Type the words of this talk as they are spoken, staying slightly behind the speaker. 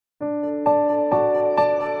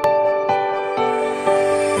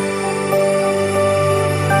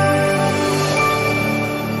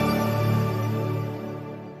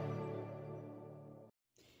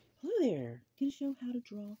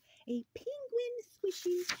draw a penguin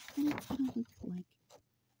squishy, and it's going to look like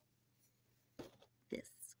this.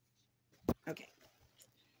 Okay,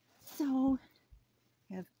 so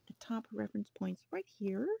I have the top reference points right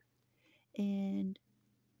here, and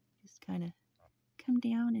just kind of come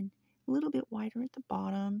down and a little bit wider at the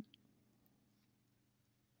bottom.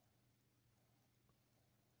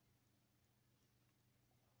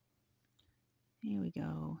 There we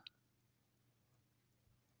go.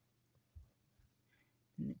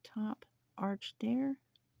 And the top arch there.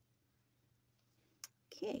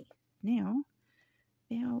 Okay, now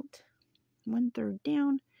about 1/3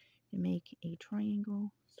 down to make a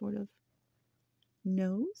triangle sort of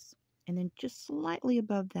nose, and then just slightly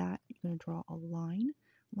above that you're going to draw a line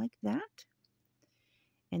like that,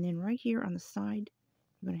 and then right here on the side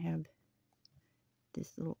you're going to have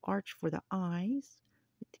this little arch for the eyes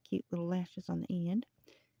with the cute little lashes on the end.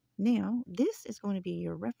 Now this is going to be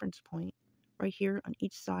your reference point right here on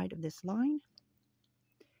each side of this line.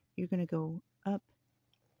 You're going to go up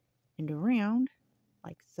and around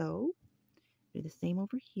like so. Do the same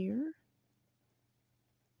over here.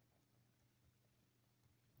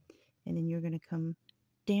 And then you're going to come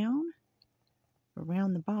down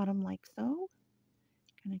around the bottom like so.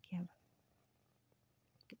 Kind of have,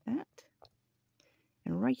 look at that.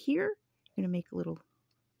 And right here, you're going to make little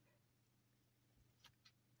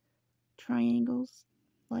triangles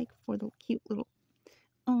like for the cute little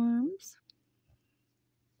arms.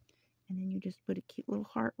 And then you just put a cute little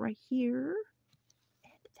heart right here.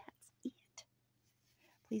 And that's it.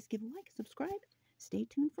 Please give a like, subscribe. Stay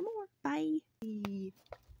tuned for more. Bye.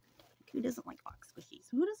 Who doesn't like squishies?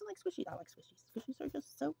 Who doesn't like squishies? I like squishies. Squishies are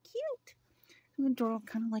just so cute. I'm going to draw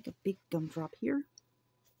kind of like a big gumdrop here.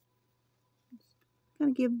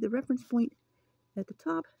 Kind of give the reference point at the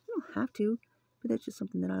top. You don't have to, but that's just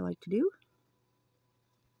something that I like to do.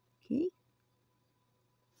 Okay.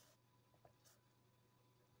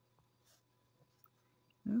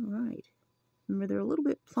 Alright. Remember, they're a little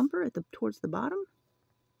bit plumper at towards the bottom.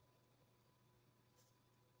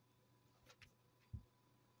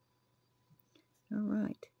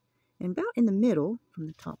 Alright. And about in the middle, from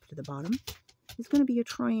the top to the bottom, is going to be a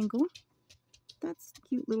triangle. That's the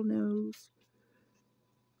cute little nose.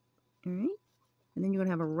 Alright. And then you're going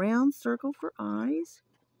to have a round circle for eyes.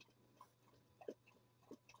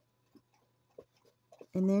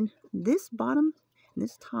 And then this bottom and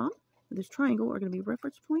this top of this triangle are going to be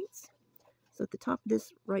reference points. So at the top of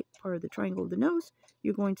this right part of the triangle of the nose,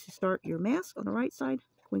 you're going to start your mask on the right side,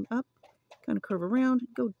 going up, kind of curve around,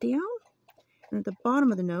 go down. And at the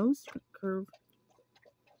bottom of the nose, curve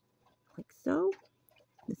like so.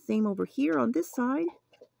 The same over here on this side.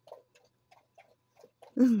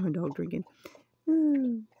 This is my dog drinking.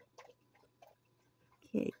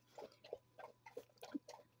 Okay.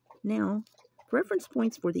 Now, reference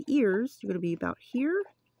points for the ears, you're going to be about here,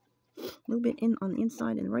 a little bit in on the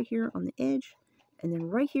inside, and right here on the edge. And then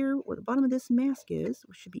right here where the bottom of this mask is,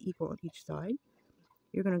 which should be equal on each side,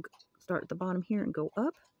 you're going to start at the bottom here and go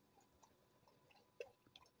up.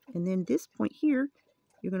 And then this point here,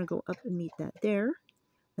 you're going to go up and meet that there.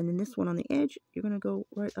 And then this one on the edge, you're going to go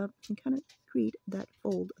right up and kind of create that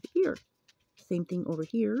fold of the ear. Same thing over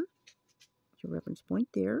here. Your reference point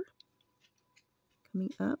there.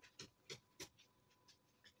 Coming up.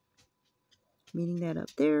 Meeting that up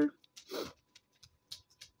there.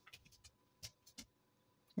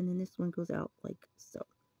 And then this one goes out like so.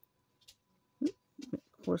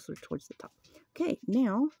 Closer towards the top. Okay,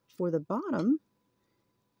 now for the bottom,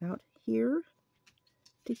 out here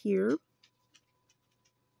to here,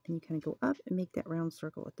 and you kind of go up and make that round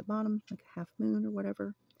circle at the bottom, like a half moon or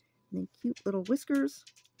whatever, and then cute little whiskers.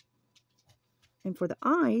 And for the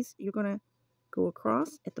eyes, you're going to go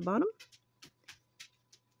across at the bottom,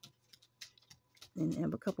 and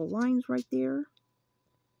have a couple lines right there,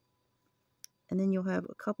 and then you'll have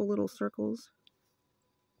a couple little circles,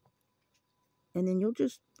 and then you'll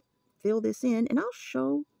just fill this in, and I'll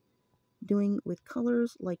show doing with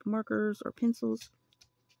colors like markers or pencils.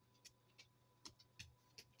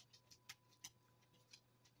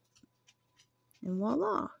 And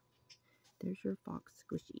voila, there's your fox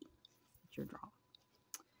squishy. That's your draw.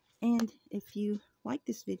 And if you like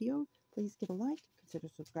this video, please give a like, consider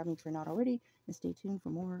subscribing if you're not already, and stay tuned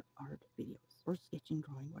for more art videos or sketching,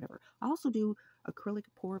 drawing, whatever. I also do acrylic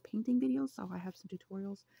pour painting videos, so I have some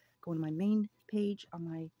tutorials. Go to my main page on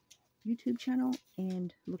my YouTube channel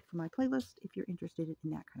and look for my playlist if you're interested in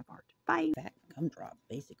that kind of art. Bye! That gumdrop,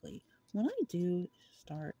 basically. What I do is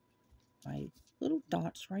start my little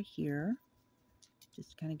dots right here.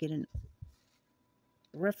 Just kind of get a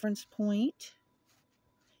reference point.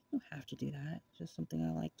 You don't have to do that. It's just something I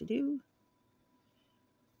like to do.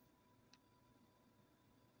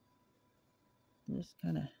 just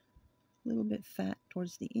kind of a little bit fat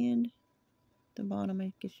towards the end, the bottom,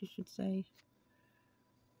 I guess you should say.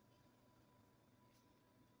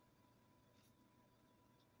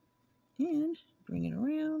 And bring it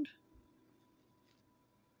around.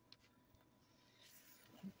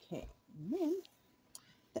 Okay, and then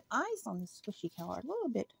the eyes on the squishy cow are a little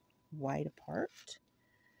bit wide apart.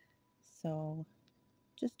 So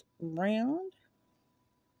just round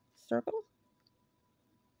circle.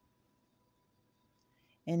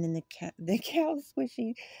 And then the cow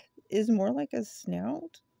squishy is more like a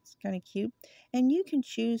snout. It's kind of cute. And you can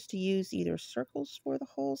choose to use either circles for the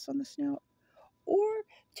holes on the snout, or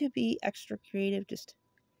to be extra creative, just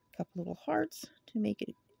a couple little hearts to make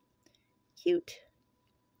it cute.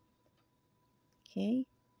 Okay,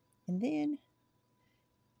 and then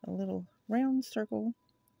a little round circle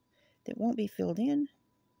that won't be filled in.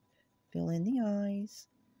 Fill in the eyes.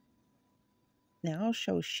 Now I'll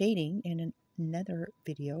show shading in another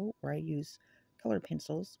video where I use color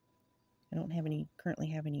pencils. I don't currently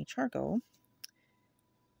have any charcoal.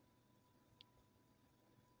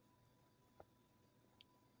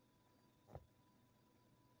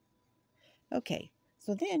 Okay,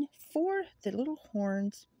 so then for the little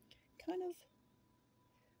horns, kind of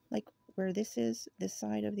like where this is, this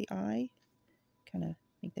side of the eye, kind of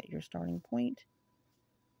make that your starting point.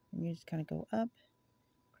 And you just kind of go up,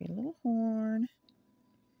 create a little horn,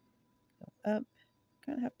 go up,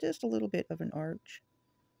 kind of have just a little bit of an arch.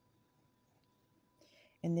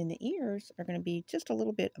 And then the ears are going to be just a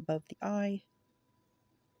little bit above the eye.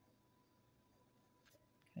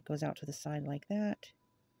 It goes out to the side like that.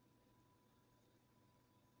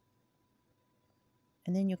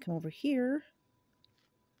 And then you'll come over here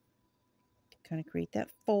to kind of create that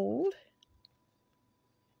fold.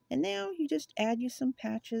 And now you just add you some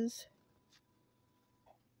patches,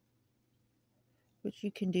 which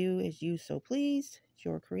you can do as you so please. It's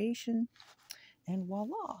your creation. And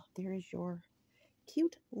voila, there is your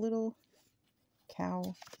cute little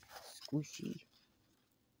cow squishy.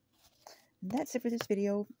 And that's it for this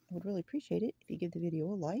video. I would really appreciate it if you give the video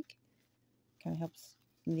a like. Kind of helps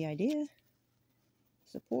me the idea.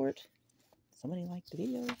 Support. Somebody like the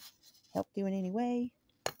video. Help you in any way.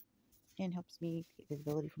 And helps me get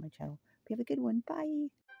visibility for my channel. Hope you have a good one. Bye.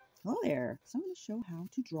 Hello there. So I'm going to show how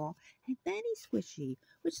to draw a Betty squishy,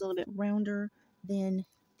 which is a little bit rounder than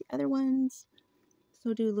the other ones.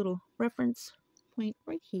 So do a little reference point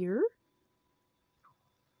right here.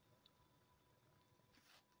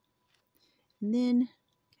 And then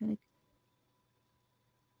kind of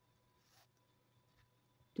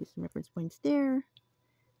do some reference points there.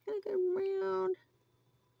 Kind of go around.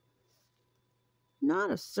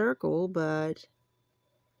 Not a circle, but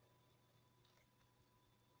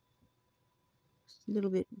just a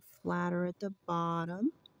little bit flatter at the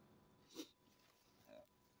bottom.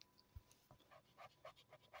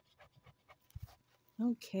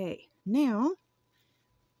 Okay, now,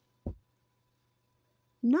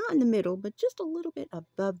 not in the middle, but just a little bit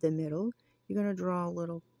above the middle, you're going to draw a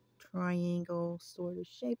little triangle sort of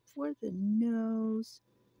shape for the nose.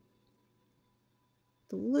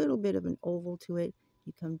 With a little bit of an oval to it.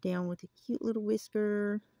 You come down with a cute little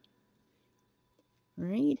whisker.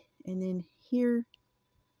 Alright, and then here,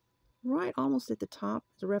 right almost at the top,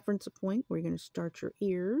 is a reference point where you're going to start your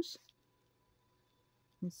ears.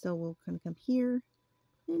 And so we'll kind of come here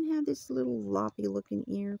and have this little loppy looking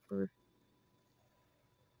ear for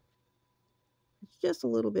it's just a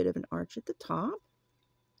little bit of an arch at the top.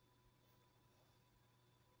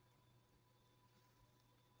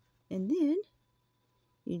 And then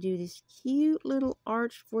you do this cute little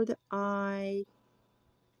arch for the eye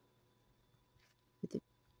with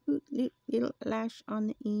the little lash on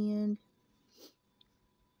the end.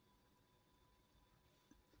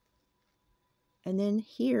 And then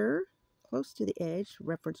here, close to the edge,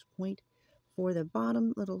 reference point for the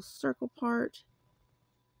bottom little circle part.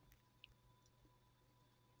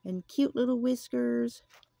 And cute little whiskers.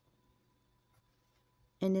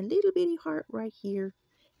 And a little bitty heart right here.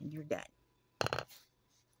 And you're done.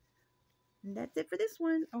 And that's it for this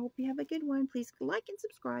one. I hope you have a good one. Please like and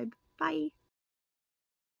subscribe. Bye.